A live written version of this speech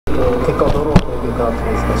結果はドローという結果だった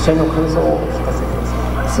んですが、試合の感想を聞かせてくださ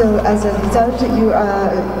い。So as a result,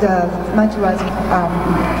 the match was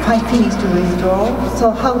finished with draw.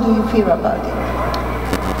 So how do you feel about it?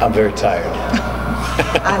 I'm very tired.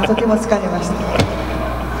 とても疲れました。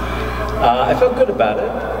I felt good about it.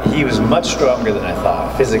 He was much stronger than I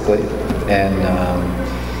thought physically, and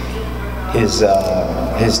his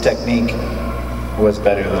technique was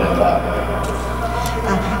better than I thought.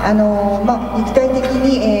 肉体的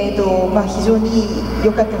に、非常に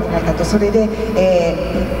良かったんじゃないかと。それで、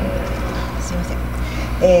すみません、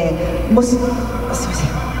すみませ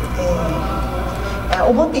ん、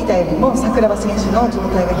思っていたよりも桜庭選手の状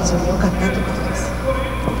態が非常に良かったということです。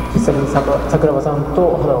実際に桜庭さん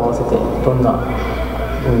と肌を合わせてどんな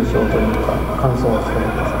印象というか感想を聞かせて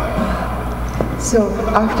ください。So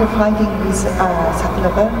after fighting with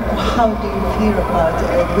Sakuraba, how do you feel about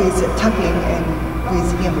with tackling and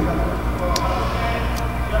with him?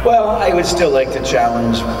 Well, I would still like to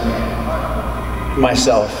challenge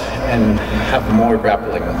myself and have more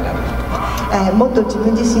grappling with him. もっと自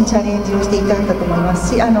分自身チャレンジをしていたかったと思いま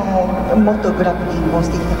すし、もっとグラップリングをし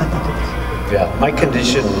ていきたかったと思います。Yeah, my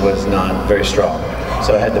condition was not very strong,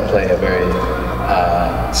 so I had to play a very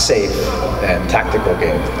safe and tactical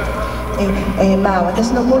game.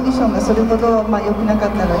 私のコンディションがそれほど良くなかっ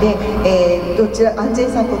たので、安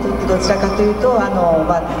全策をとってどちらかというと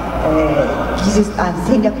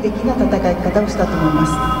戦略的な戦い方をしたと思いま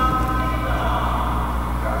す。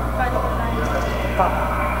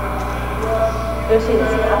よろしいで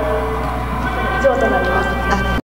すか？以上となります。